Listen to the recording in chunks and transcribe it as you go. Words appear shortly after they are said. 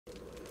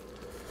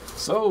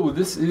So,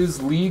 this is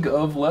League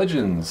of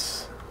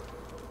Legends.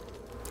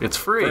 It's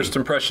free. First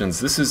impressions.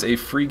 This is a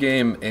free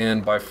game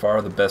and by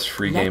far the best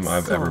free game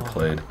I've ever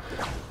played.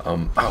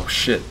 Oh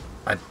shit.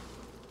 I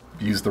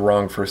used the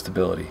wrong first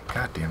ability.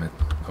 God damn it.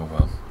 Oh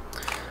well.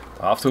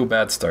 Off to a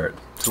bad start.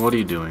 So what are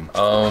you doing?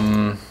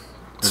 There's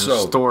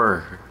so a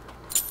store.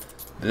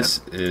 This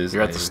is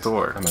You're at the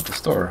store. I'm at the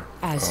store.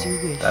 As you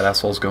wish. That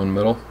asshole's going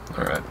middle?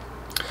 Alright.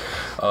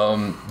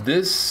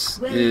 This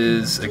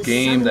is a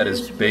game that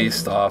is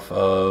based off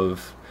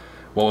of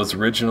what was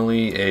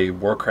originally a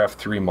Warcraft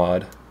 3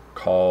 mod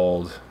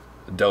called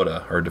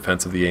DotA, or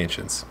Defense of the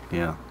Ancients.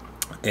 Yeah.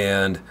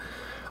 And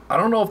I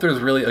don't know if there's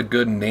really a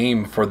good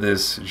name for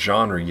this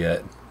genre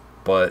yet,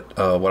 but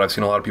what I've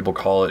seen a lot of people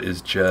call it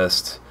is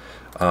just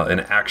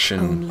an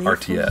action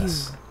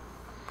RTS.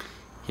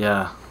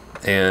 Yeah.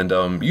 And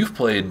you've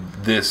played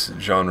this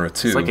genre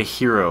too. It's like a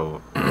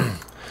hero.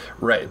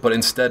 Right, but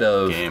instead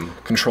of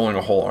controlling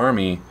a whole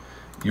army,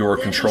 you're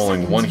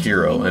controlling one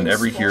hero, and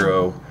every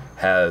hero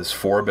has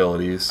 4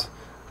 abilities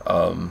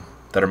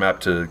that are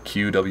mapped to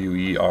Q, W,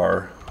 E,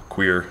 R,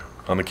 queer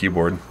on the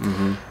keyboard.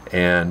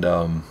 And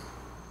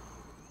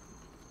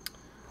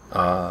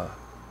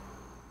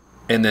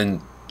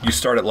then you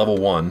start at level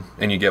 1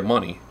 and you get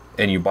money,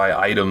 and you buy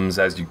items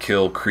as you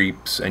kill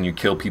creeps and you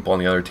kill people on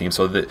the other team.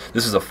 So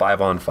this is a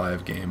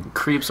 5-on-5 game.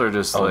 Creeps are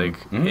just like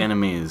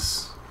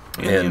enemies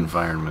in the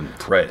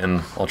environment. Right,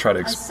 and I'll try to...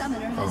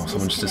 Oh,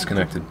 someone just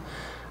disconnected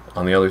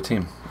on the other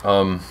team.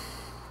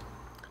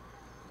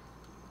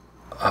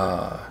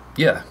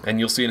 Yeah, and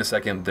you'll see in a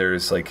second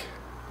there's like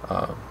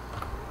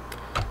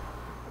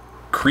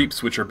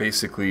creeps, which are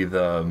basically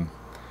the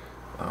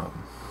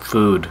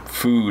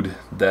food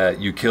that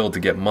you kill to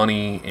get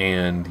money,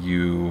 and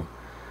you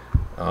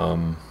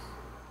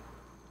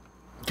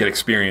get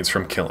experience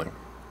from killing.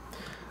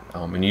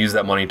 And you use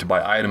that money to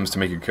buy items to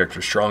make your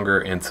character stronger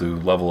and to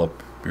level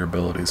up your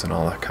abilities and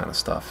all that kind of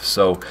stuff.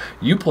 So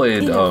you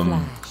played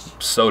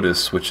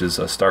Sodus, which is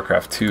a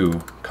StarCraft 2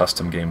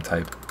 custom game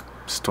type.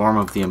 Storm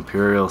of the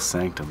Imperial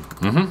Sanctum.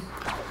 And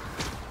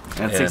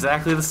it's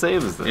exactly the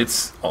same as this.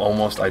 It's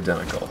almost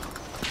identical.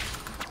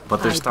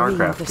 But they're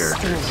StarCraft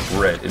characters.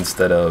 Right,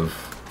 instead of...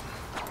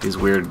 these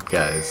weird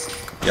guys.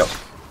 Yep.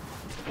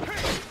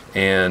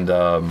 And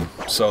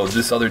so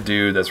this other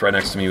dude that's right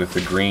next to me with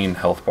the green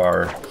health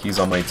bar, he's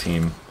on my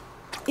team.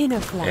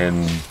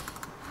 And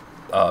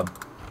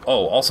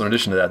also in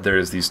addition to that,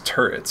 there's these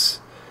turrets,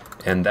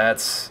 and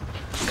that's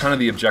kind of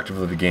the objective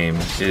of the game,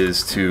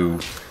 is to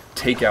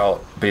take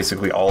out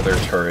basically all their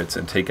turrets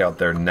and take out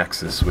their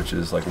nexus, which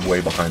is like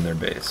way behind their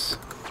base.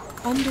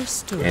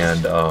 Understood.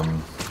 And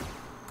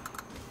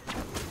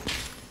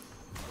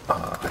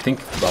I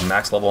think the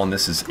max level on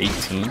this is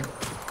 18.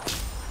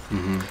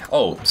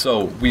 Oh,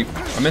 so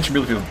I mentioned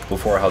briefly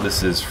before how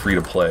this is free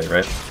to play,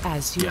 right?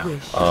 As you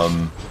wish.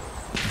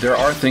 There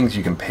are things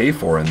you can pay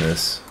for in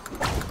this.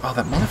 Oh,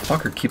 that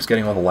motherfucker keeps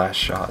getting all the last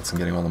shots and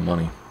getting all the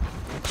money.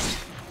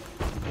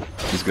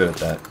 He's good at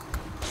that.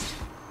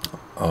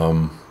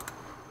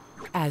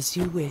 As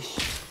you wish.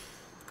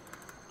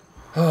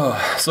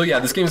 So yeah,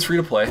 this game is free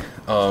to play.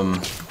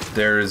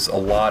 There's a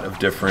lot of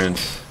different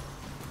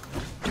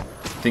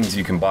things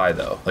you can buy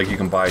though. Like you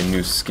can buy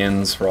new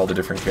skins for all the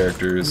different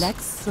characters.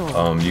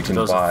 You can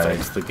buy.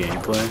 Affects the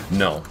gameplay?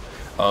 No.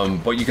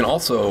 But you can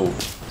also,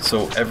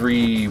 so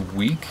every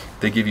week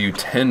they give you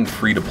 10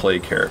 free-to-play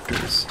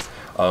characters,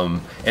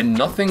 and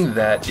nothing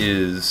that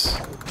is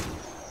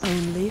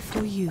only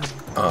for you.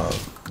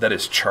 That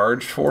is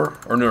charged for,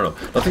 or no,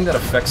 nothing that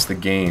affects the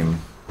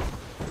game.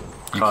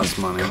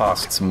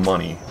 Costs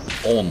money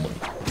only.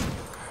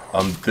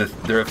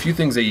 There are a few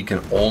things that you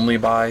can only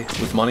buy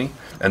with money,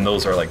 and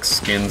those are like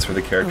skins for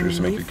the characters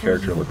to make your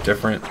character look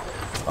different,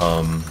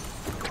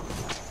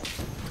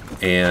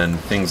 and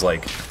things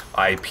like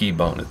IP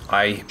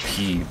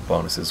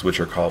bonuses, which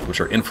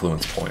are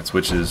influence points,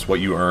 which is what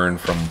you earn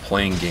from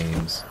playing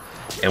games,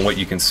 and what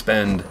you can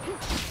spend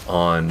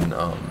on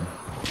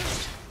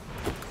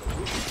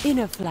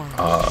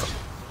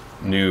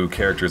new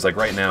characters. Like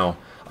right now,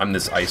 I'm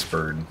this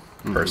Icebird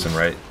person,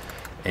 right?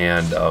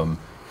 And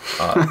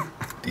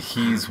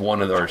she's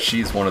one of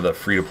the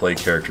free-to-play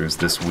characters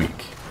this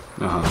week.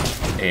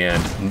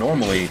 And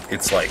normally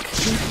it's like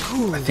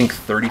I think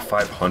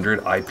 3,500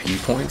 IP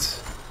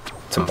points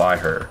to buy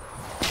her,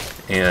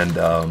 and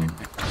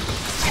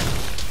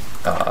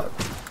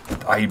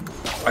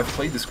I've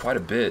played this quite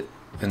a bit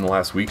in the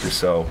last week or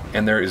so,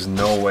 and there is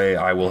no way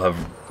I will have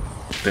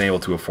been able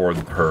to afford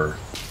her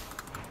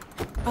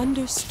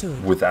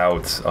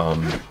without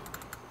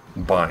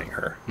buying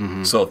her.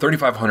 So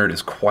 3,500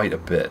 is quite a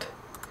bit.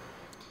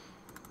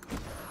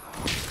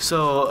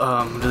 So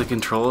do the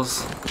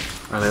controls,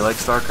 are they like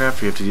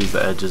StarCraft, or you have to use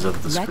the edges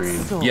of the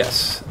screen?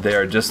 Yes, they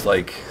are just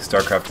like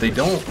StarCraft.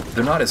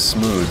 They're not as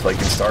smooth. Like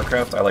in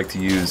StarCraft, I like to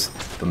use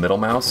the middle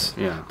mouse,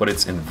 but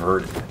it's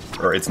inverted,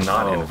 or it's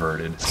not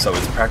inverted, so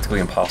it's practically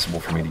impossible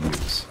for me to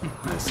use.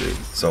 I see.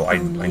 So I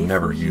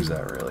never use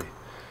that really.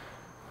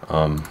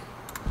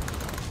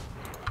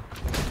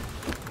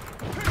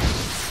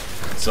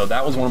 So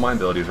that was one of my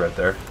abilities right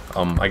there.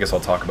 I guess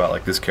I'll talk about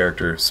like this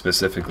character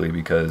specifically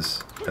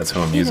because that's who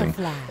I'm using.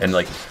 And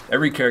like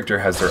every character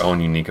has their own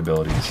unique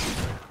abilities.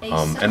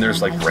 And there's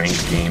like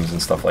ranked games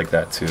and stuff like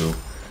that too,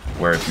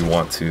 where if you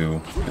want to,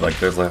 like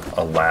there's like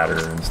a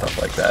ladder and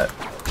stuff like that.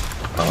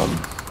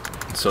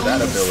 So that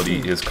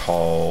ability is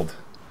called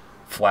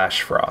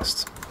Flash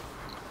Frost.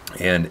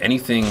 And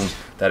anything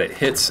that it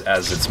hits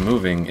as it's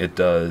moving, it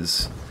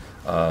does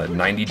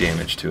 90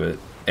 damage to it.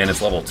 And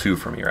it's level 2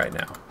 for me right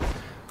now.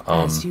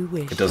 As you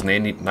wish. It does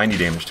 90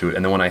 damage to it,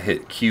 and then when I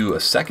hit Q a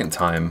second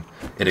time,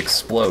 it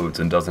explodes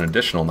and does an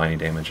additional 90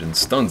 damage and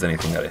stuns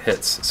anything that it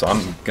hits. So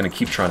I'm going to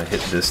keep trying to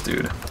hit this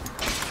dude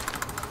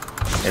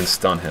and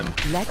stun him.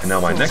 And now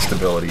my next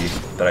ability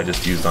that I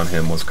just used on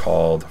him was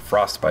called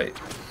Frostbite.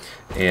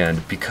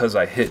 And because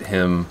I hit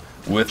him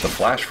with the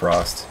Flash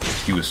Frost,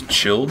 he was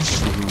chilled.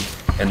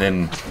 And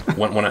then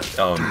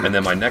and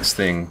then my next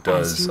thing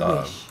does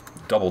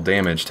double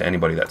damage to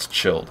anybody that's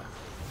chilled.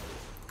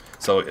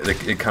 So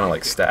it kind of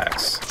like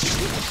stacks.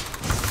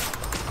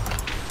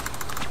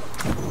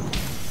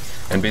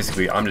 And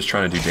basically, I'm just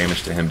trying to do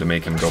damage to him to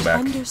make him go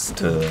back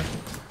to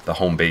the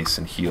home base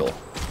and heal.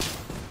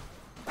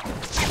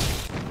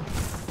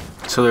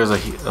 So there's a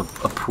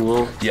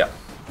pool? Yeah.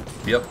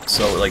 Yep.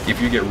 So like if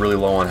you get really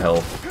low on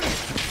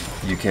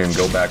health, you can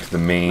go back to the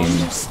main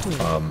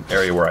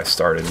area where I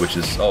started, which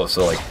is,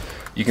 so like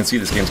you can see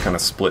this game's kind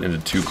of split into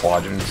 2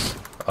 quadrants.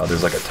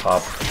 There's like a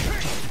top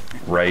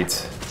right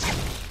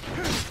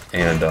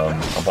and a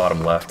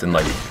bottom left, and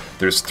like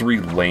there's 3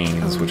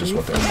 lanes, which is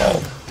what they're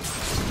called.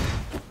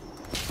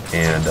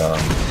 And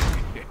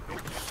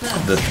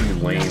the 3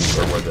 lanes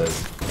are where the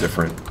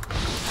different...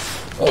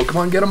 Oh, come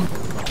on, get him!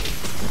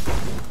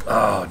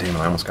 Oh, damn it,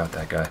 I almost got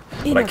that guy.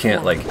 But I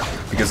can't, like,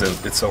 because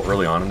it's so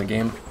early on in the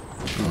game.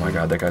 Oh my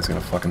god, that guy's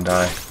gonna fucking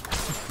die.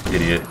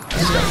 Idiot. I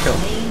just gotta kill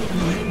him.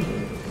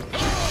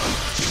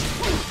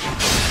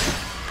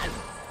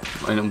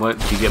 And what,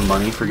 do you get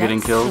money for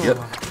getting kills? Yep,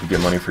 you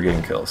get money for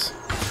getting kills.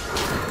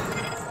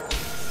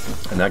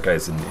 And that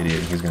guy's an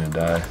idiot, he's gonna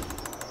die.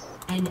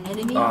 An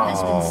enemy has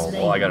been slain.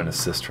 Well, I got an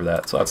assist for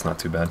that, so that's not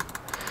too bad.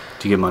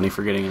 Do you get money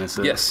for getting an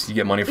assist? Yes, you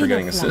get money for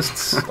getting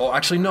assists. Oh,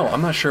 actually, no,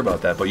 I'm not sure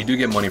about that, but you do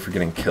get money for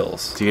getting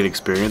kills. Do you get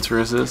experience for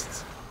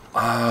assists?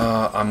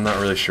 I'm not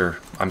really sure.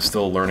 I'm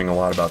still learning a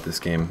lot about this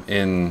game.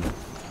 In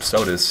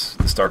SOTUS,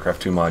 the StarCraft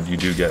 2 mod, you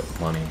do get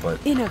money, but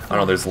I don't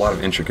know, there's a lot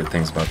of intricate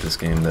things about this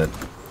game that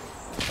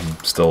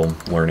I'm still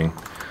learning.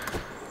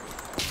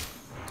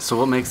 So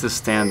what makes this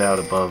stand out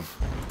above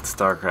the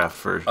StarCraft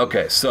version?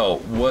 Okay, so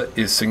what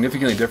is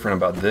significantly different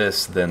about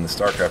this than the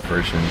StarCraft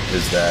version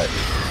is that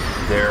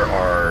there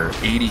are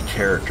 80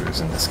 characters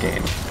in this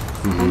game.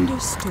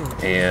 Understood.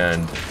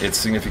 And it's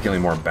significantly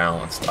more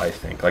balanced, I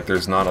think. Like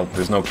there's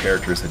no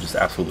characters that just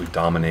absolutely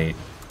dominate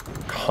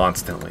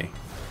constantly.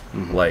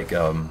 Like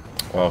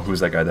well, who's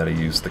that guy that I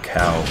used? The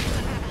cow.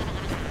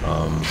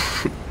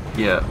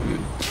 Yeah.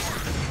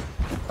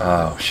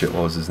 Oh shit,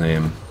 what was his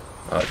name?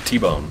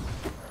 T-Bone.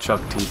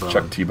 Chuck T-Bone.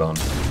 Chuck T-Bone.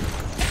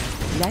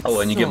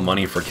 Oh, and you get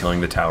money for killing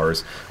the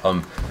towers.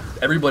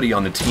 Everybody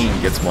on the team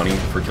gets money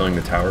for killing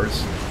the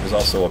towers. There's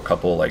also a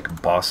couple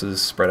like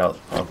bosses spread out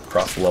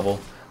across the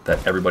level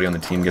that everybody on the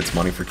team gets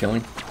money for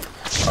killing.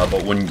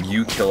 But when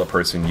you kill a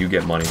person, you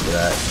get money for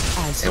that.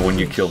 And when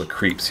you kill the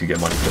creeps, you get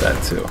money for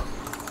that too.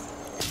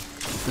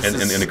 And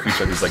the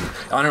creeps are these like,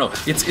 I don't know,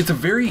 it's a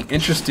very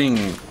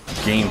interesting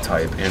game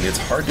type, and it's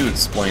hard to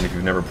explain if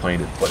you've never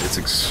played it, but it's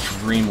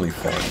extremely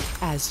fun.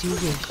 As you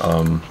wish.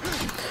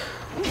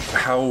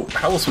 How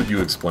else would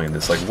you explain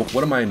this? Like,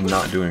 what am I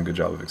not doing a good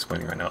job of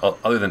explaining right now,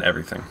 other than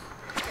everything?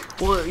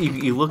 Well,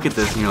 you look at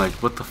this and you're like,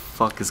 what the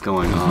fuck is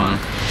going on?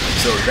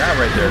 So that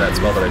right there, that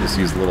spell that I just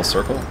used, the little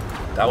circle,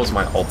 that was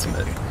my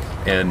ultimate.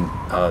 And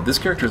this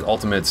character's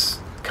ultimate's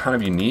kind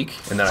of unique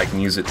in that I can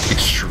use it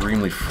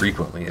extremely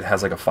frequently. It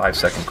has like a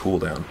 5-second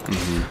cooldown.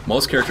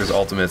 Most characters'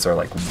 ultimates are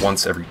like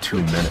once every 2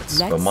 minutes,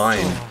 but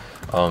mine,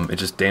 it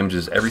just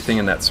damages everything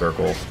in that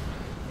circle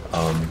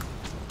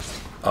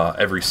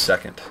every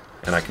second.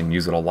 And I can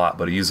use it a lot,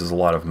 but it uses a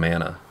lot of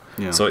mana.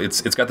 Yeah. So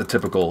it's got the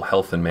typical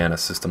health and mana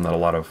system that a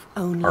lot of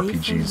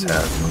RPGs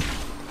have.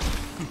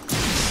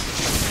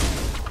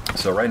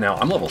 So right now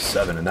I'm level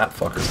 7 and that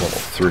fucker's level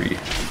 3.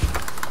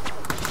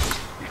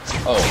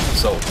 Oh,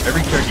 so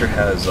every character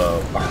has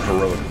a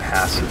heroic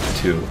passive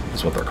too,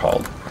 is what they're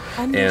called.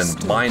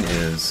 And mine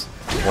is,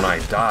 when I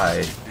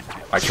die,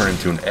 I turn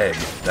into an egg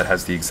that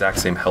has the exact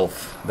same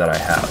health that I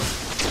have.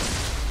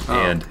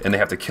 And they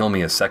have to kill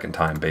me a second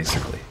time,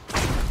 basically.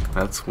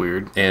 That's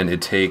weird. And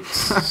it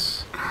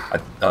takes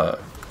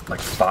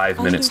like 5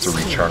 minutes to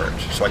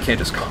recharge, so I can't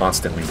just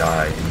constantly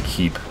die and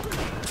keep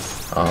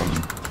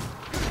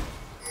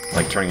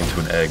like turning into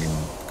an egg. And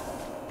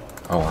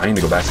oh, I need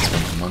to go back and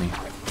spend some money.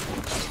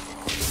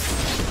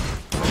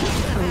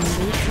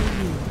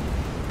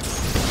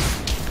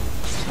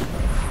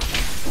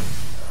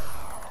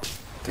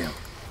 Damn.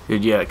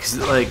 Dude, yeah, because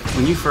like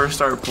when you first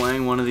start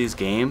playing one of these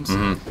games,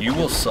 you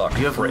will suck.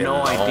 You have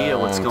no idea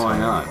what's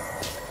going on.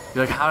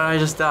 You're like, how did I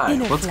just die?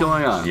 What's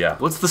going on? Yeah.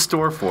 What's the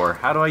store for?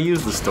 How do I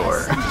use the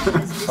store?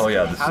 Oh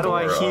yeah. The How do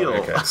I store, heal?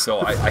 Okay.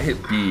 So I hit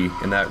B,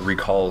 and that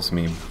recalls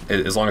me.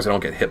 As long as I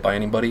don't get hit by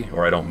anybody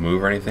or I don't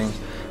move or anything,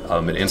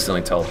 it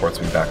instantly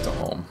teleports me back to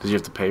home. Did you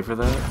have to pay for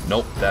that?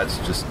 Nope. That's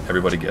just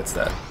everybody gets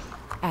that.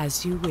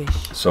 As you wish.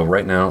 So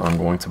right now I'm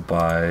going to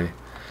buy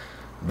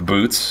the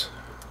boots,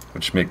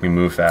 which make me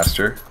move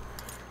faster,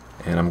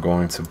 and I'm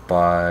going to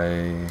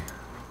buy.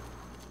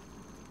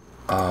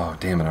 Oh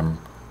damn it! I'm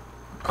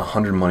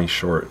 100 money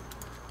short,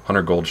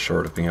 100 gold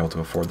short of being able to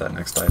afford that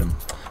next item.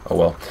 Oh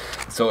well.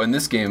 So in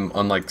this game,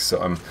 unlike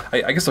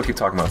I guess I'll keep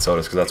talking about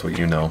sodas because that's what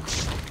you know.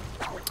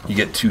 You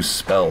get 2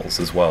 spells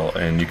as well,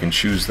 and you can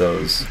choose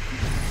those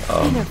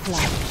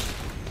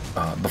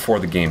before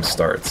the game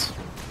starts.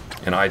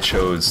 And I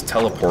chose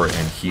teleport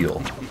and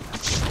heal,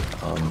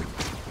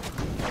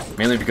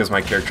 mainly because my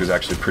character is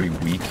actually pretty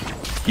weak.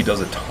 He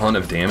does a ton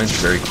of damage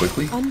very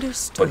quickly,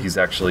 but he's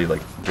actually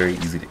like very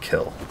easy to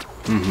kill.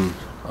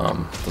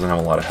 Doesn't have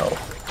a lot of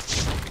health.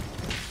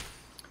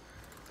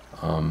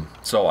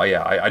 So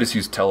I just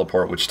use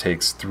teleport, which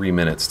takes 3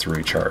 minutes to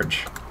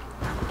recharge.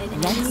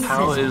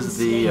 How is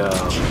the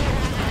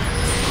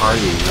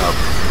partying up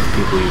with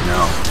people you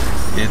know?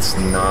 It's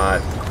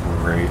not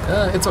great.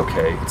 It's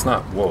okay. It's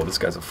not. Whoa, this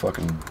guy's a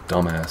fucking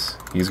dumbass.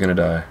 He's gonna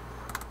die.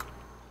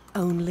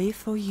 Only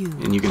for you.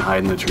 And you can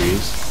hide in the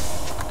trees.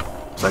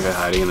 It's like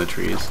hiding in the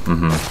trees.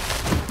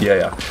 Mm-hmm.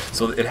 Yeah.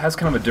 So it has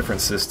kind of a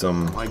different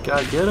system. Oh my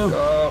god, get him!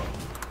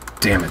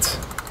 Damn it.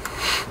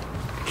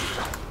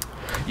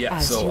 Yeah,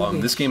 so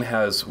this game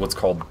has what's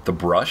called the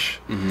brush,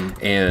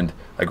 and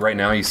like right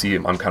now you see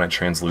I'm kind of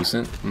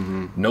translucent.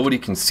 Nobody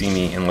can see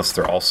me unless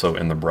they're also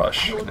in the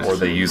brush, or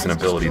they use an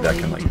ability that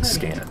can like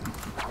scan,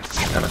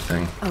 kind of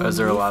thing. Is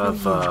there a lot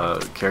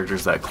of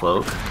characters that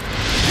cloak?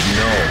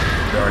 No,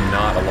 there are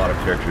not a lot of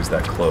characters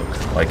that cloak,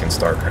 like in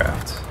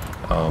StarCraft.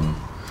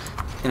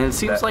 And it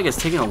seems like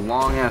it's taking a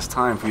long ass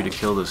time for you to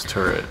kill this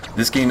turret.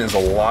 This game is a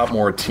lot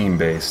more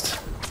team-based,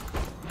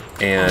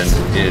 and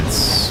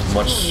it's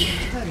much...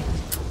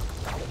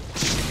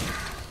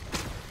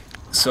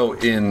 So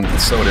in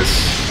Sodas,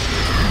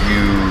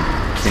 you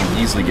can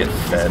easily get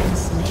fed.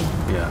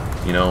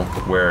 Yeah. You know,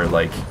 where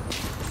like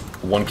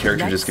one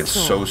character just gets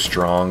so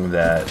strong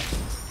that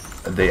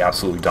they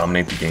absolutely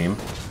dominate the game.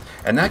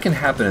 And that can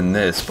happen in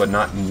this, but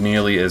not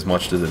nearly as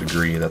much to the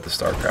degree that the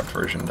StarCraft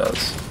version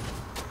does.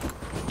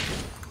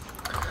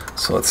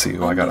 So let's see,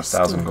 I got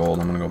 1,000 gold.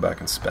 I'm gonna go back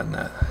and spend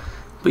that.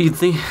 But you'd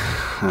think...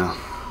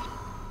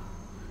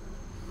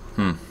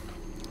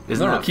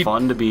 Isn't that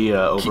fun to be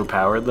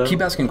overpowered, though?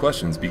 Keep asking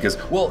questions, because,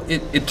 well,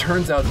 it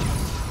turns out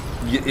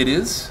it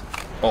is.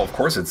 Oh, of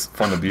course it's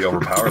fun to be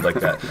overpowered like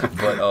that.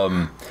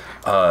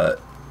 But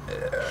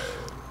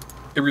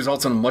it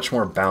results in much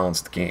more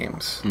balanced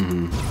games.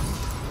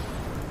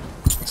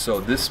 So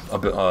this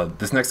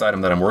next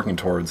item that I'm working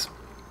towards,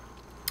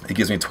 it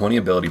gives me 20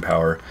 ability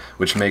power,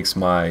 which makes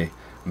my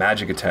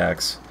magic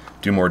attacks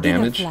do more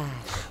damage.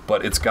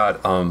 But it's got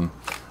a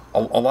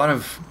lot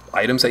of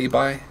items that you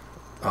buy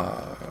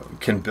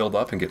can build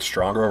up and get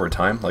stronger over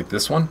time, like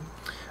this one.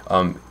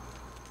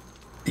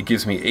 It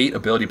gives me 8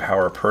 ability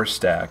power per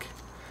stack,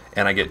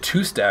 and I get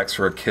 2 stacks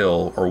for a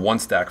kill or 1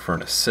 stack for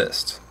an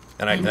assist.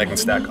 And I can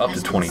stack up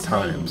to 20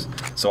 times,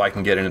 so I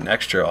can get an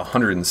extra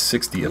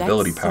 160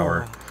 ability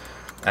power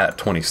at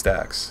 20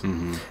 stacks.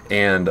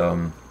 And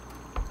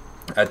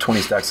at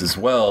 20 stacks as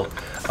well,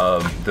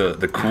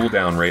 the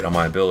cooldown rate on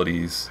my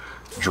abilities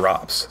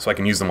drops, so I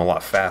can use them a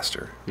lot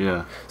faster.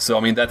 Yeah. So I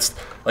mean that's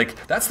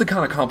the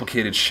kind of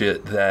complicated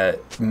shit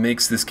that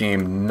makes this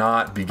game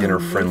not beginner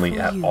friendly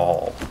at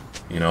all.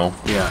 You know?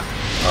 Yeah.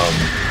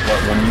 But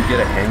when you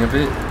get a hang of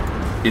it,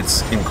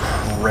 it's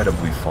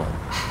incredibly fun.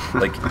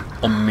 Like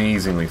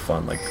amazingly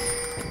fun. Like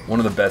one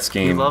of the best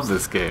games. I love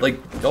this game. Like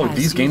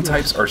these game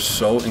types are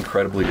so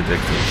incredibly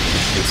addictive.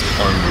 It's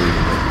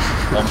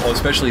unbelievable.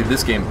 Especially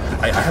this game.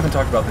 I haven't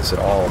talked about this at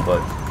all,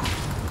 but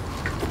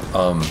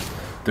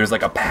there's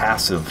like a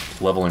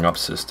passive leveling up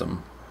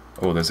system.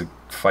 Oh, there's a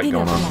fight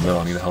going on in the middle.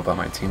 I need to help out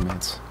my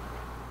teammates.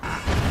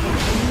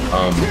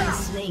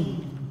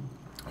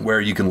 Where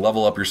you can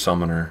level up your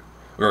summoner.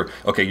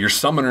 Your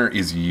summoner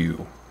is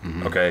you.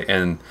 Okay,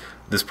 and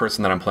this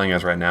person that I'm playing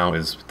as right now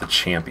is the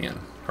champion,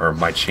 or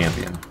my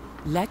champion.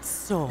 Let's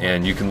soar.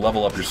 And you can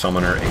level up your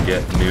summoner and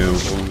get new...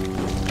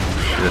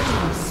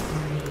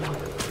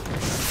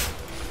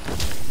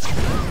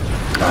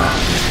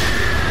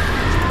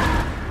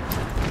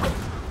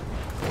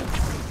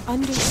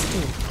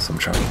 Understood. So I'm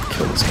trying to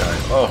kill this guy.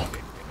 Oh,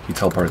 he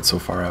teleported so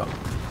far out.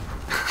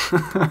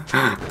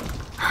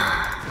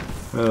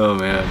 Oh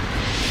man.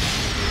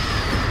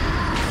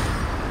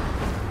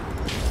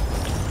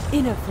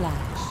 In a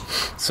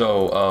flash.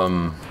 So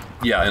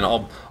yeah, and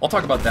I'll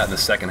talk about that in the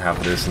second half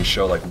of this and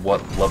show like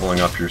what leveling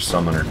up your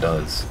summoner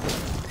does,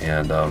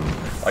 and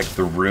like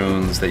the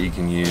runes that you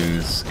can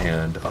use,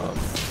 and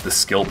the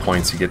skill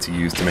points you get to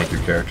use to make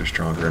your character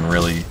stronger and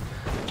really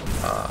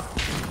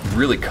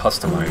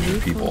customize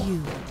your people.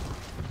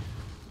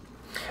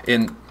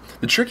 And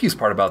The trickiest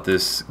part about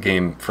this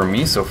game for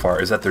me so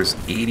far is that there's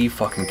 80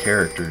 fucking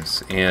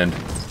characters, and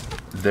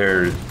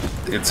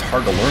it's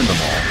hard to learn them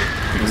all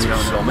because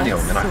there's so many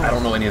of them, and I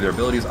don't know any of their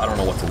abilities. I don't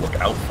know what to look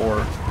out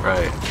for.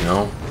 Right. You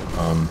know?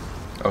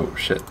 Oh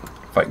shit!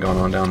 Fight going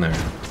on down there.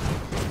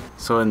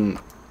 So in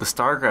the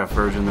StarCraft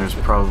version, there's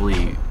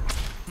probably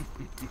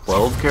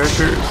 12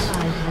 characters.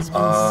 Has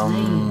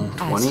been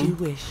slain.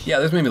 20? Yeah,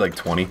 there's maybe like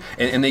 20,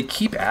 and they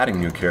keep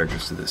adding new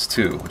characters to this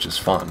too, which is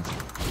fun.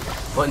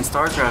 But in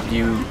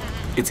StarCraft,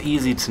 it's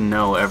easy to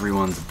know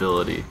everyone's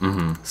ability.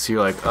 So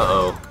you're like,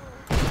 uh-oh,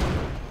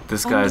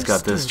 this guy's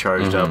got this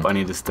charged up. I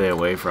need to stay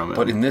away from it.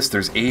 But in this,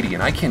 there's 80,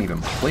 and I can't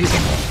even play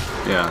them all.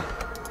 Yeah.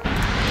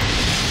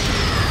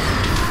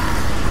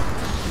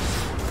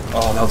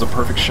 Oh, that was a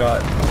perfect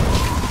shot.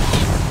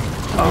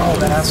 Oh,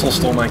 that asshole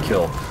stole my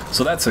kill.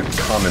 So that's a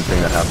common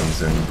thing that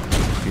happens in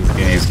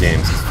these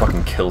games. It's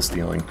fucking kill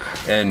stealing.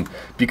 And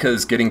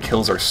because getting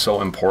kills are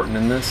so important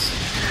in this,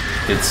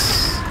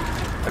 it's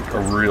like a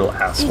real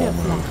asshole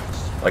move.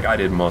 Like, I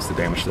did most of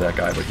the damage to that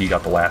guy, but he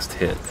got the last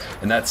hit.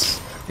 And that's,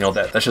 you know,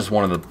 that's just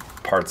one of the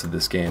parts of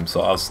this game.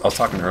 So I was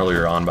talking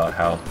earlier on about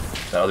how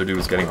that other dude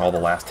was getting all the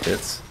last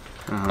hits.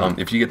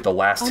 If you get the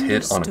last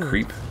hit on a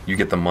creep, you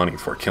get the money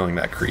for killing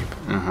that creep.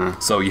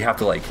 So you have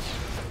to, like,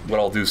 what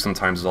I'll do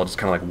sometimes is I'll just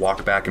kind of like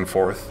walk back and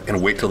forth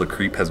and wait till the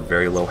creep has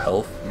very low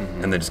health,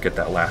 and then just get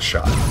that last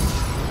shot,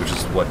 which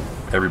is what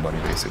everybody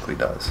basically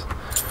does.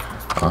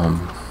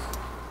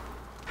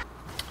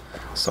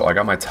 So I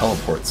got my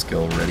teleport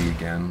skill ready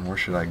again. Where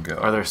should I go?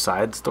 Are there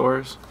side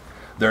stores?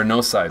 There are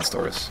no side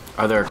stores.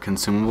 Are there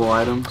consumable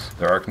items?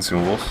 There are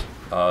consumables.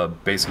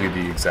 Basically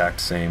the exact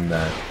same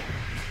that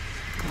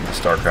the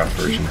StarCraft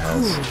version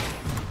has.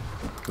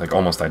 Like,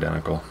 almost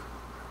identical.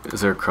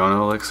 Is there a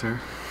chrono elixir?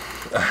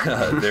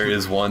 There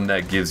is one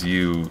that gives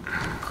you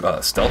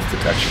stealth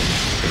detection.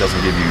 It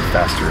doesn't give you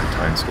faster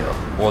time scale.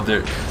 Well,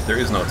 there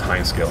is no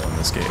time scale in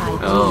this game.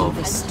 Oh.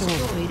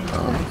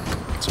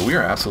 So we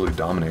are absolutely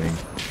dominating.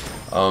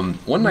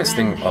 One nice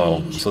thing.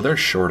 Oh, so they're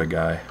short a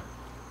guy.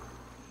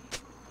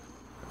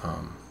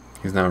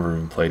 He's never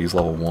even played. He's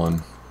level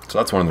 1. So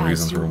that's one of the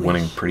reasons we're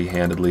winning pretty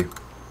handedly.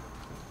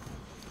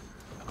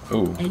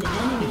 Ooh. An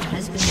enemy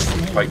has been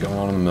slain. Fight going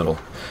on in the middle.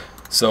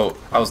 So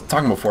I was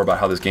talking before about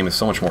how this game is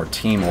so much more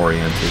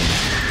team-oriented.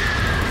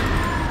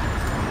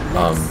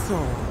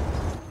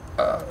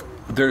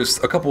 There's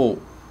a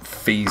couple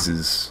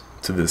phases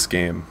to this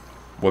game.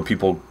 What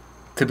people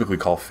typically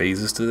call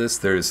phases to this.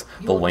 There's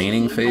the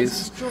laning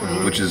phase,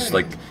 which is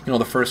like, you know,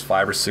 the first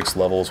 5 or 6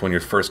 levels when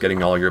you're first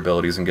getting all your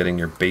abilities and getting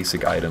your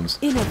basic items.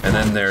 And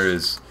then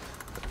there's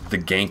the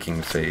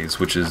ganking phase,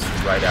 which is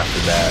right after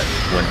that,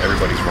 when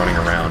everybody's running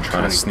around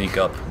trying to sneak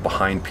up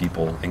behind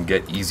people and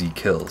get easy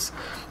kills.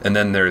 And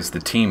then there's the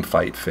team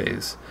fight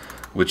phase,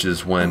 which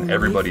is when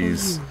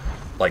everybody's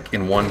like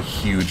in one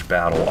huge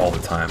battle all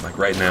the time. Like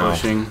right now,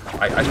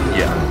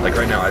 like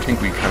right now, I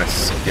think we kind of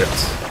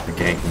skipped the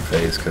ganking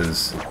phase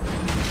because,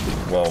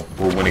 well,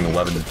 we're winning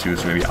 11-2,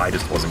 so maybe I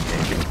just wasn't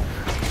ganking.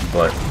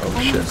 But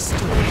oh shit,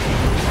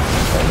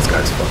 oh, this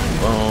guy's fucking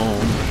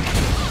boned.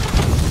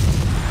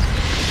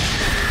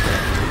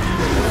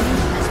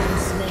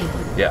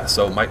 Yeah,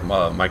 so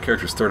my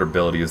character's third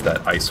ability is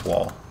that ice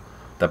wall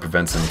that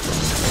prevents him from...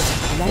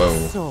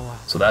 Whoa.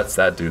 So that's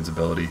that dude's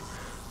ability.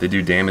 They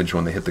do damage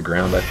when they hit the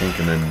ground, I think,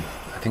 and then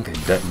I think they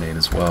detonate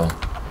as well.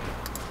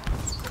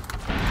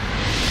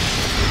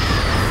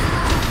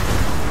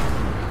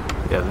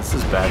 Yeah, this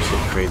is batshit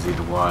crazy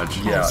to watch.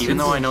 Yeah, even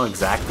though I know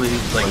exactly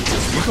like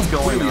you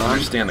completely on.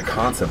 understand the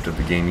concept of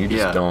the game, you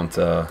just don't.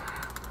 So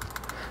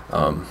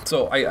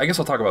I guess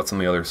I'll talk about some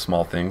of the other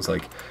small things.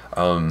 Like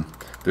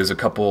there's a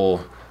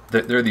couple.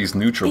 There are these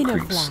neutral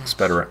creeps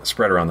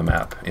spread around the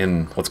map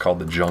in what's called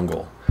the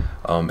jungle,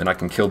 and I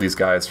can kill these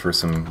guys for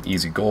some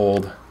easy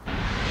gold.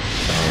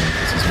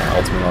 This is my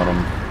ultimate on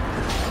them.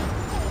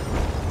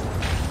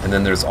 And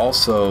then there's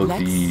also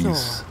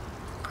these.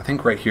 I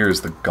think right here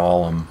is the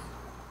golem.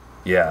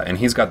 Yeah, and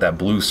he's got that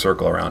blue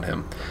circle around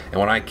him. And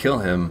when I kill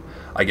him,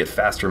 I get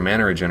faster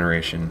mana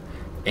regeneration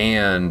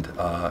and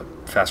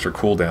faster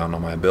cooldown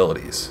on my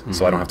abilities.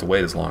 So I don't have to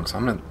wait as long. So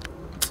I'm gonna...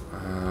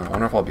 I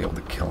wonder if I'll be able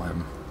to kill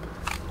him.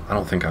 I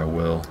don't think I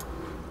will.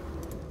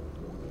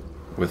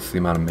 With the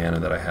amount of mana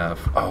that I have.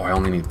 Oh, I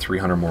only need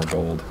 300 more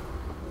gold.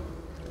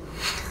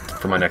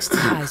 For my next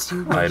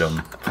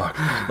item. Fuck.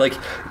 Like,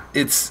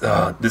 it's...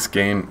 this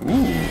game...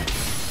 Ooh.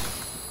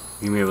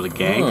 You gonna be able to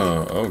gank?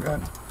 Oh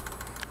god.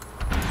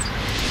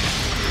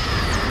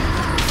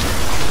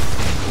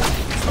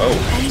 Oh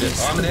shit,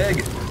 I'm an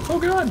egg! Oh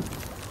god!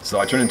 So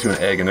I turn into an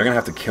egg and they're gonna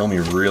have to kill me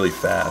really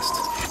fast.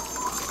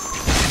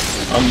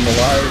 I'm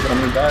alive, but I'm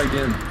gonna die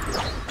again.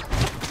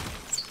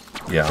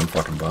 Yeah, I'm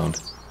fucking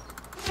boned.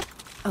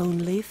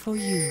 Only for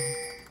you.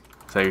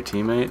 Is that your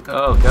teammate?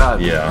 Oh god.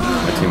 Yeah,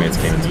 my teammates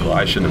came into it.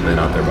 I shouldn't have been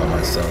out there by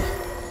myself.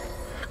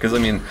 Because, I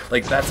mean,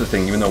 like, that's the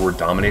thing, even though we're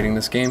dominating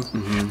this game,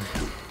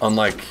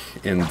 unlike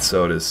in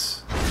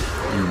Sodas,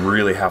 you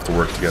really have to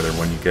work together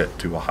when you get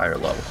to a higher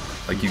level.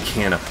 Like, you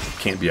can't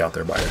be out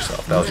there by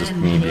yourself. That was just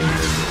me being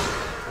busy.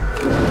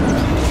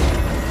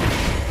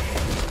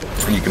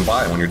 and you can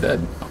buy it when you're dead,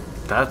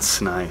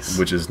 That's nice.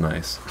 which is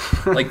nice.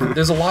 Like,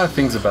 there's a lot of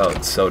things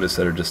about SOTUS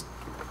that are just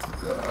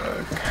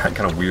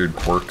kind of weird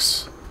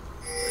quirks.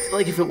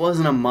 Like, if it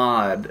wasn't a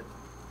mod,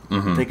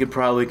 they could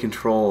probably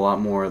control a lot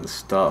more of the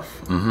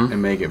stuff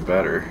and make it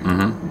better.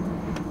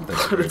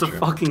 That's But very it's a true.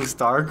 fucking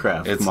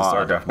StarCraft It's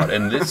mod. a StarCraft mod,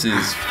 and this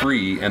is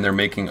free, and they're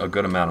making a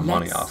good amount of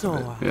money Let's off of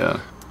it. soar. Yeah.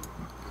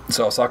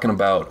 So I was talking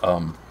about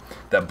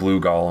that blue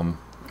golem.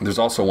 There's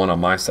also one on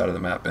my side of the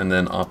map, and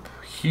then up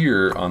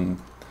here on...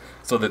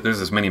 So there's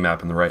this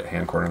mini-map in the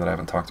right-hand corner that I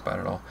haven't talked about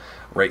at all.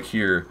 Right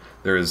here,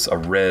 there is a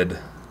red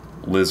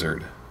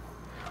lizard.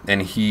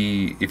 And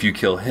if you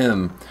kill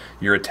him,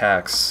 your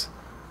attacks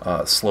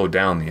slow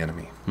down the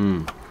enemy. So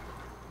I'm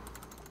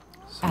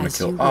gonna As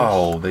kill... you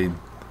Oh, they...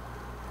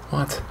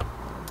 What?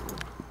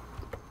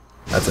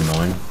 That's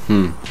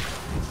annoying.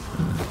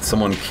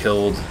 Someone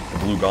killed the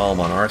blue golem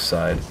on our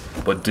side,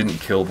 but didn't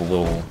kill the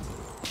little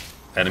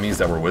enemies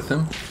that were with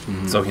him,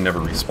 so he never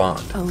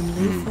respawned.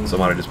 Only for So I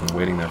might have just been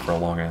waiting there for a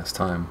long ass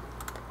time.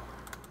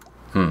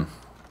 How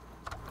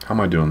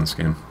am I doing this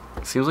game?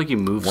 Seems like you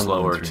move One,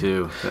 slower, 1, 3.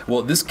 too.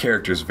 Well, this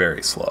character is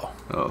very slow,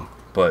 Oh.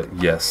 but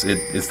yes,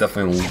 it's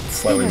definitely a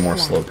slightly more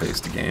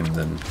slow-paced game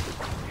than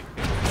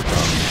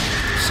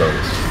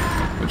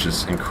SOTUS, which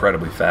is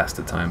incredibly fast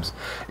at times.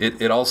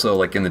 It also,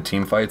 like in the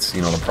team fights,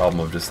 you know, the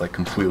problem of just like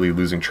completely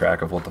losing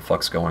track of what the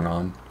fuck's going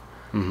on,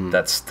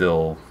 that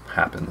still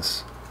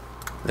happens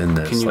in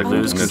this. Can you like,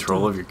 lose in this-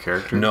 control of your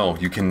character? No,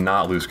 you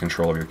cannot lose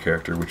control of your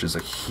character, which is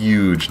a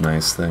huge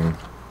nice thing.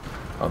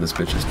 Oh, this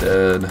bitch is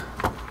dead.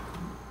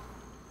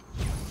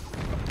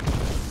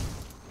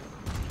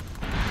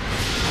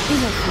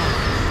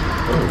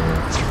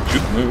 Oh,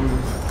 shoot move.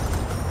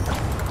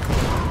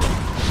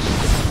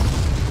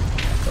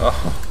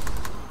 Oh.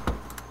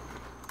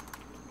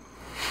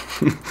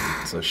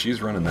 So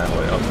she's running that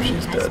way. Oh,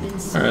 she's dead.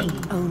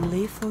 Alright.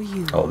 only for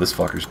you. Oh, this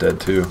fucker's dead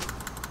too.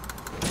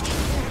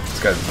 This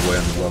guy's way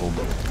on the level,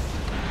 but...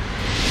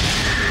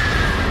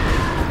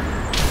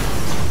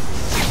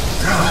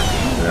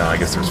 Yeah, I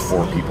guess there's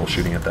 4 people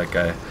shooting at that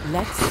guy.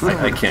 Let's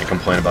I can't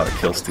complain about a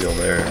kill steal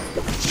there.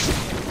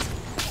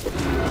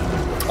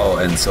 Oh,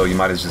 and so you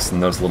might have just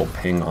noticed a little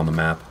ping on the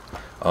map.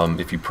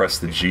 If you press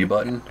the G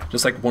button,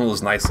 just like one of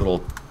those nice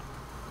little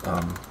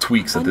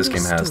tweaks that this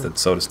game has that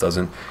SOTUS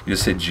doesn't, you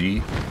just hit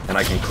G, and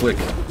I can click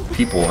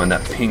people, and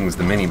that pings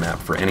the mini-map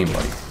for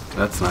anybody.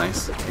 That's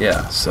nice.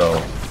 Yeah,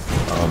 so...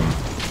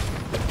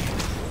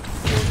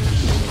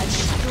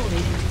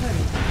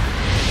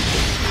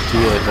 Do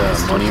you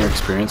get money or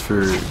experience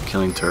for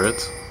killing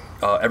turrets?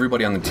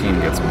 everybody on the team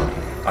gets money.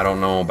 I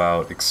don't know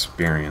about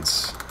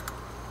experience.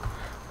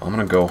 I'm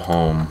gonna go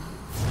home,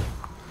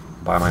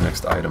 buy my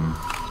next item,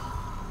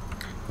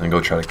 and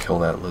go try to kill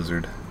that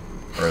lizard,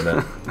 or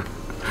that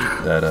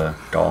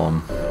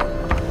golem.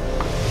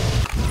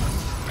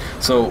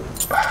 So,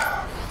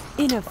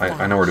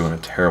 I know we're doing a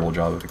terrible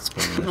job of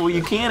explaining this. Well,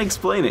 you can't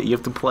explain it. You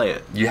have to play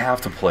it. You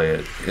have to play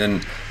it,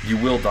 and you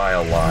will die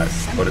a lot,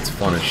 but it's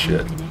fun as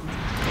shit.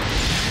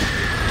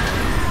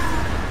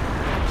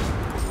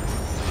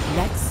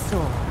 Let's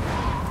soar.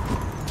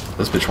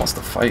 This bitch wants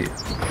to fight.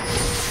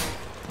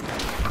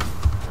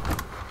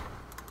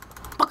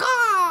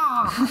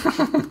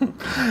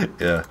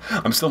 Yeah,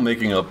 I'm still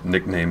making up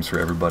nicknames for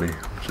everybody,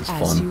 which is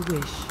As you fun.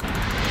 wish.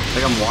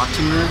 Like, I'm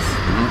watching this,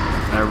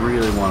 and I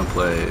really want to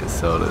play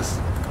SOTUS.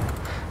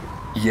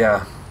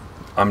 Yeah,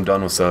 I'm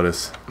done with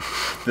SOTUS.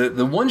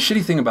 The one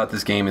shitty thing about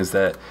this game is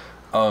that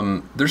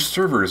their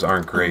servers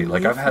aren't great.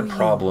 Like, I've had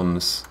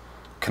problems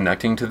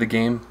connecting to the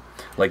game.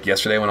 Like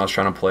yesterday when I was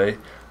trying to play,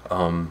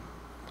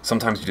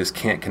 sometimes you just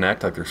can't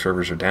connect. Like, their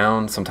servers are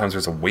down. Sometimes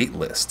there's a wait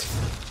list.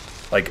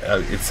 Like,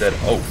 it said,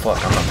 oh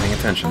fuck, I'm not paying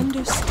attention.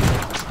 Understood.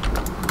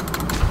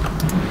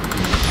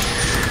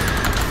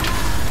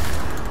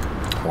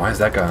 Why is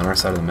that guy on our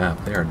side of the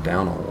map? They are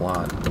down a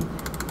lot.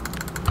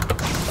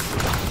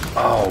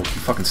 Oh, he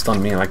fucking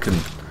stunned me and I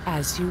couldn't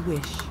As you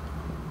wish.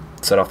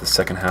 set off the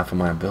second half of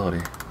my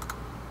ability.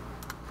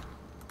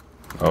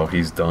 Oh,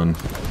 he's done.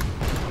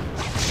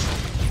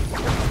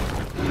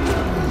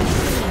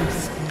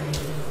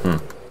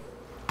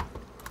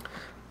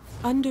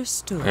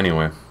 Understood.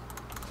 Anyway.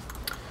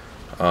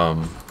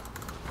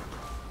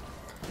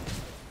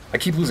 I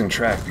keep losing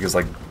track because,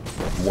 like,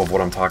 of what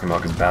I'm talking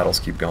about, because battles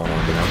keep going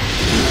on, you know?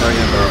 You're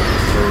talking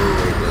about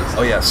server waitlist.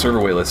 Oh yeah, server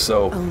waitlist.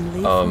 So,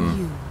 Only for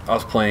you. I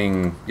was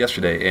playing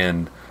yesterday,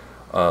 and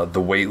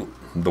the wait,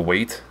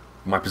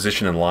 my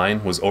position in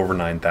line was over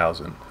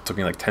 9,000. It took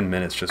me like 10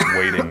 minutes just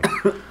waiting.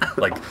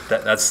 Like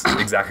that's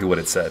exactly what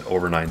it said,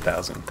 over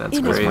 9,000. That's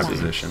was my crazy.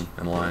 position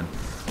in line.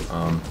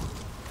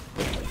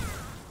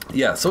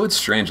 Yeah, so it's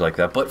strange like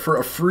that. But for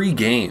a free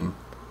game,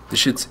 this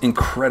shit's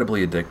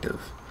incredibly addictive.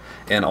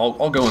 And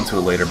I'll go into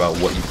it later about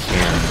what you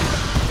can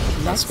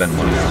spend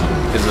money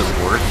on. Is it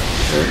worth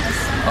it?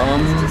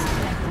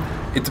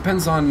 It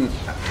depends on...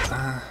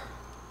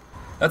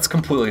 that's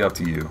completely up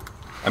to you.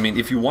 I mean,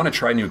 if you want to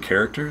try new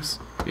characters,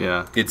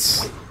 Yeah.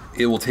 it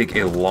will take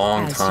a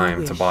long As you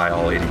time to wish. buy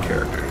all 80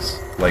 characters.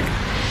 Like,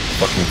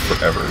 fucking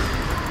forever.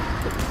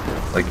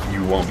 Like,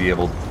 you won't be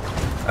able...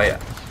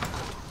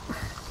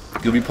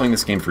 You'll be playing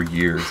this game for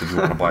years if you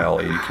want to buy all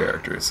 80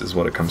 characters, is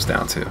what it comes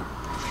down to.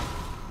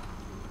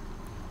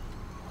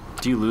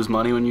 Do you lose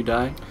money when you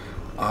die?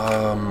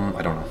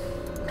 I don't know.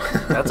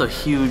 That's a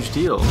huge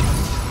deal.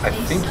 I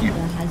think you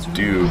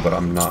do, but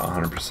I'm not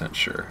 100%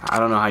 sure. I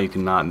don't know how you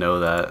can not know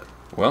that.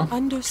 Well, should I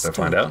Understood.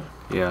 find out?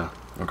 Yeah.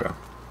 Okay.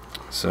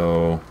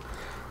 So,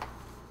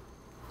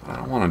 I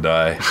don't want to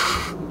die.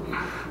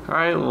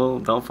 Alright, well,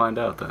 don't find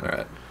out then.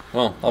 Alright.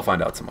 Well, I'll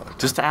find out some other time.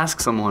 Just ask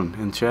someone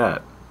in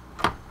chat.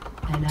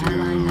 An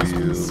ally Do has you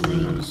been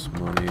slain. lose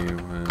money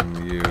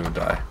when you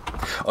die?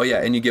 Oh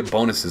yeah, and you get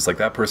bonuses. Like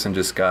that person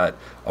just got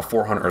a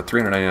 400 or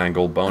 399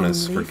 gold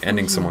bonus Only for for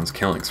ending you. someone's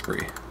killing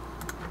spree.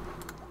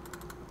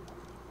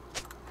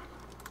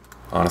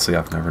 Honestly,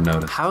 I've never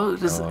noticed. How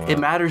does it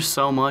matters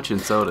so much in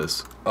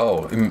Sodas?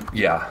 Oh,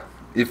 yeah.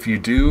 If you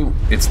do,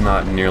 it's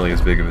not nearly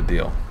as big of a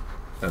deal.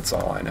 That's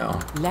all I know.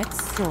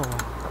 Let's soar.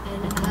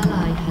 An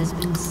ally has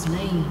been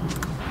slain.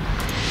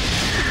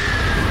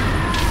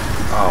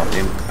 Oh,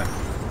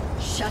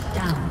 Shut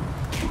down.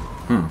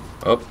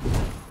 oh.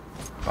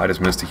 I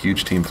just missed a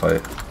huge team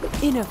fight.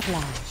 In a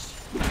flash.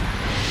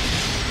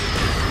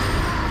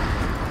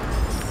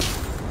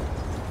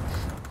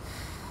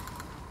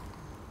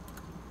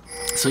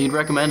 So you'd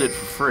recommend it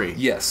for free?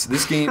 Yes,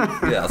 this game.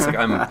 Yeah, it's like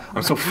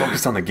I'm so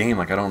focused on the game.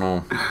 Like I don't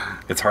know.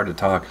 It's hard to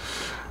talk.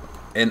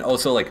 And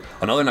also, like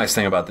another nice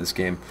thing about this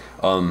game,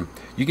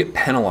 you get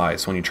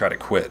penalized when you try to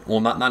quit. Well,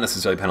 not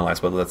necessarily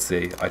penalized, but let's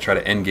say I try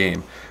to end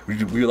game.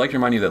 We would like to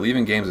remind you that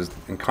leaving games is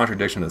in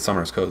contradiction to the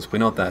Summoner's Codes. We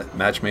note that leaving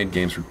match-made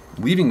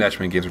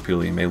games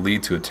repeatedly may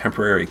lead to a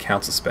temporary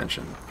account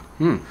suspension.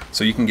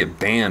 So you can get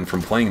banned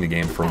from playing the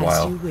game for a As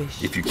while you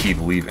wish. if you keep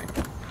leaving,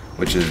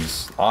 which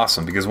is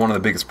awesome because one of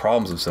the biggest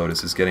problems of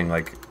Sodas is getting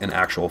like an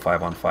actual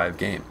 5-on-5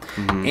 game.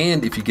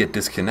 And if you get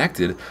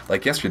disconnected,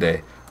 like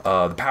yesterday,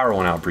 the power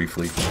went out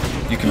briefly.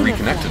 You can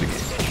reconnect to the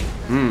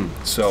game.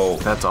 So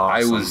That's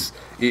awesome.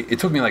 It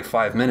took me like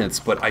 5 minutes,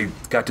 but I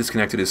got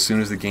disconnected as soon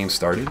as the game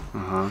started.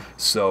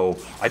 So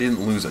I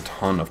didn't lose a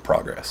ton of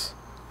progress.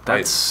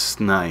 That's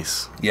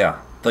nice. Yeah,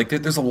 like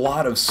there's a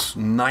lot of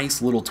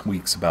nice little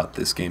tweaks about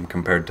this game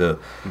compared to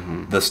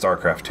the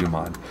StarCraft 2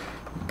 mod.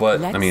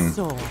 But Let's I mean,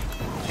 soar.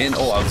 and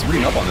I was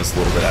reading up on this a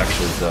little bit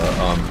actually.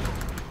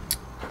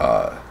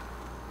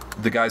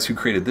 The guys who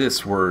created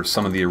this were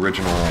some of the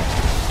original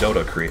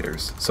DotA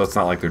creators, so it's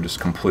not like they're just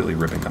completely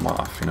ripping them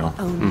off, you know?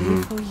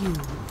 Only for you.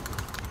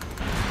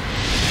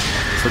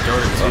 So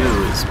Dota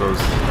 2 is supposed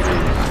to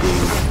be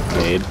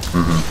made.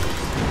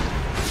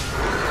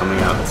 Coming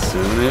out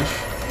soonish.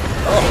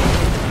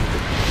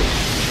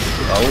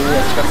 Oh,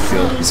 that's got to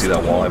kill. You see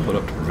that wall I put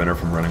up to prevent her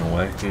from running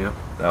away? Yep.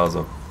 That was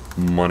a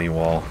money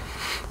wall.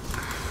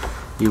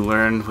 You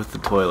learned with the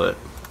toilet.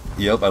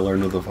 Yep, I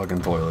learned with the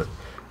fucking toilet.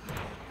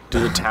 Do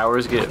the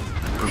towers get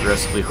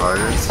progressively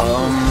harder? So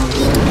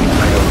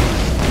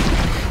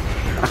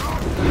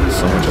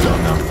much I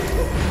don't know.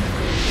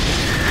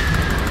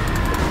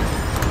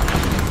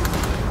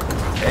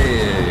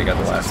 Hey, I got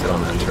the last hit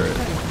on that turret.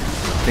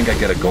 I think I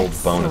get a gold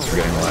bonus for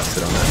getting the last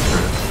hit on that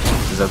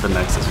turret. Is that the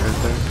Nexus right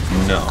there?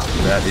 No,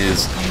 that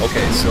is...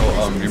 Okay, so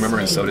you remember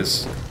in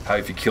Sodas how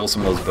if you kill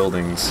some of those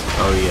buildings,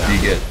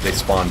 they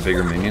spawn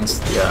bigger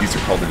minions? Yeah. These are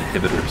called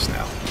inhibitors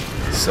now.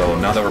 So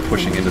now that we're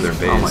pushing into their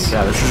base... Oh my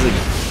god, this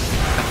is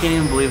I can't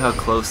even believe how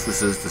close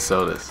this is to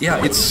Sodas.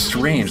 Yeah, it's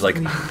strange. Like,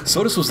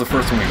 Sodas was the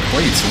first one we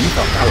played, so we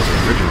thought that was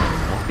original,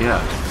 you know?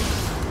 Yeah.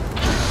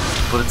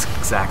 But it's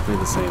exactly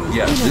the same as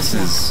Yeah, this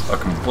is a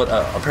complete...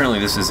 apparently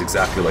this is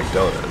exactly like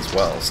Dota as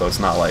well, so it's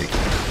not like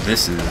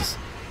this is,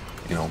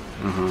 you know,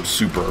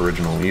 super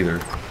original either.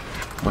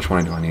 How much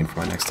money do I need for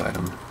my next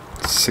item?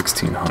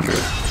 1,600.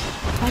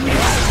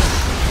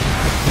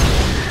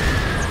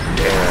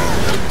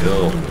 Yeah, no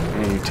deal.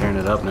 And you turn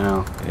it up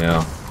now.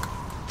 Yeah.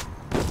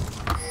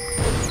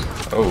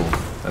 Oh,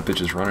 that bitch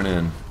is running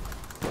in.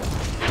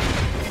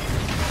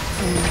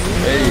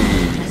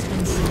 Hey!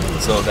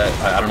 So that,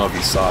 I don't know if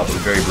you saw, but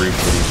very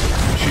briefly,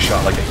 she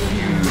shot like a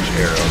huge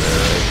arrow there,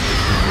 right?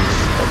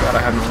 Oh god,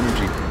 I have no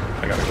energy.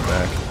 I gotta go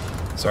back.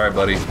 Sorry,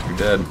 buddy, you're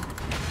dead.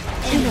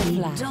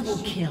 Enemy double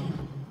kill.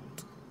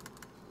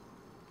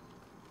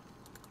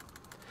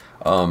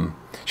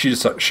 She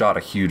just shot a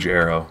huge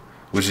arrow,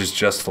 which is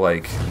just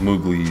like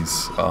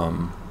Mowgli's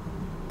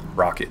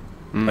rocket.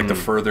 Like the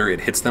further it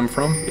hits them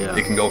from,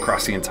 it can go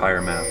across the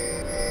entire map.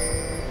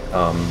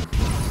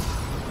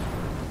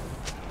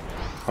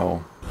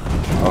 Oh,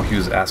 he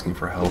was asking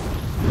for help.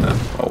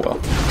 Oh well.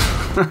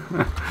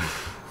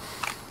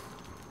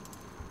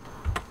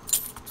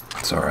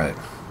 It's alright.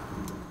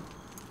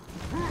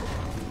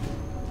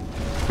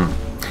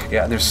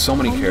 Yeah, there's so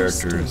many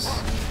characters.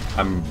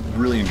 I'm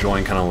really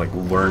enjoying kind of like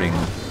learning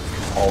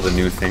all the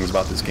new things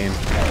about this game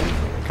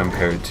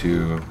compared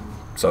to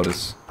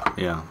Sodas.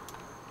 Yeah.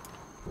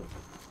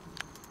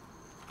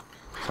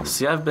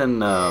 See, I've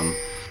been on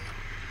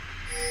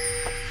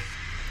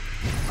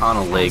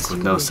a lake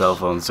with no cell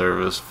phone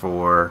service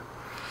for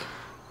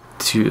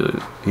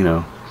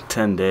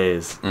 10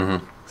 days.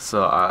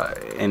 So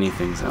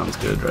anything sounds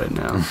good right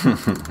now.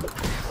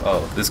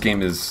 Oh, this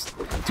game is,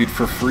 dude,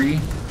 for free.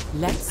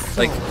 Let's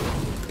Like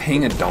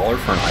paying $1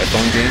 for an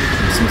iPhone game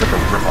seems like a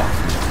ripoff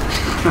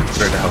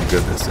compared to how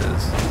good this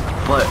is.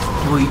 But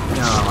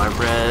I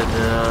read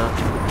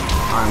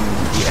on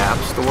the App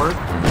Store,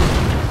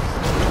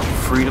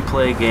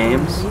 free-to-play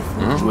games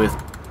with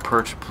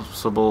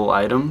purchasable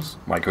items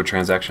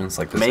Microtransactions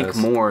like this make has.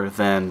 more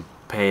than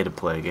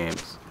pay-to-play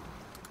games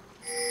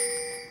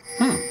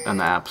in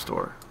the App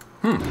Store.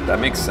 That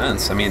makes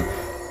sense. I mean,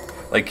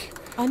 like,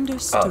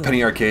 understood.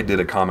 Penny Arcade did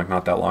a comic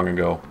not that long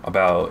ago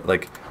about,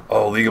 like,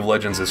 oh, League of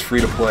Legends is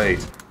free to play.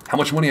 How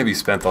much money have you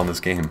spent on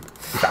this game?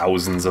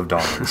 Thousands of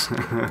dollars.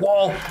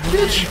 Wall,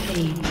 bitch!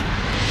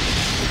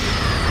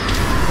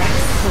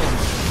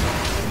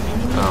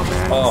 Oh,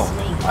 man. Oh,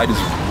 I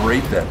just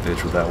raped that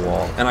bitch with that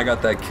wall. And I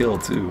got that kill,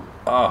 too.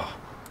 Oh,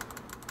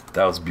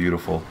 that was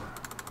beautiful.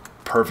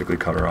 Perfectly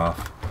cut her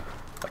off.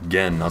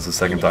 Again, that was the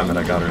second time that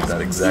I got her at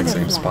that exact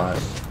same spot.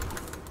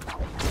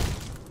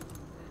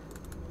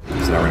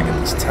 So now we're gonna get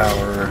this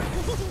tower.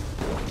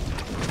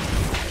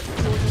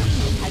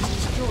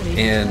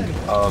 And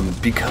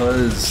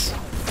because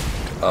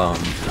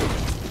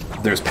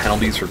there's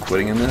penalties for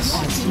quitting in this,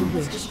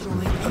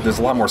 there's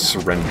a lot more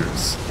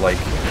surrenders. Like,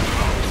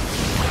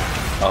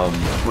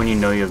 when you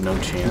know you have no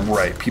chance.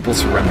 right, people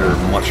surrender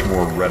much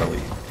more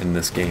readily in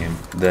this game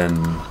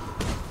than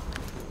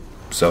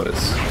sodas.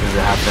 Does it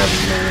have to have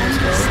a minimum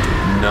score?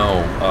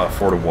 No,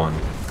 4 to 1.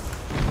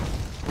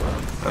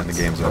 And the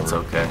game's over. That's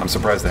okay. I'm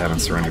surprised they haven't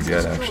surrendered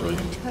yet, actually.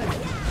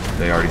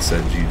 They already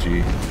said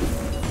GG,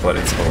 but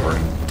it's over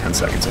in 10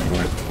 seconds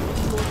anyway.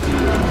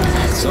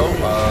 So,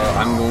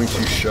 I'm going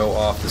to show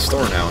off the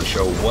store now and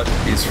show what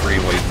is free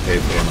and what you can pay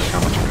for and like how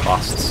much it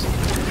costs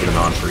for the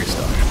non-free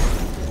stuff.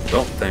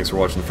 So, thanks for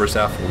watching the first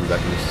half. We'll be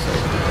back in just a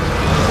second.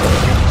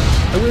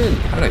 I win!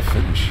 How did I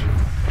finish?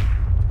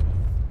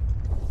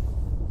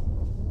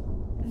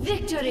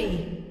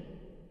 Victory!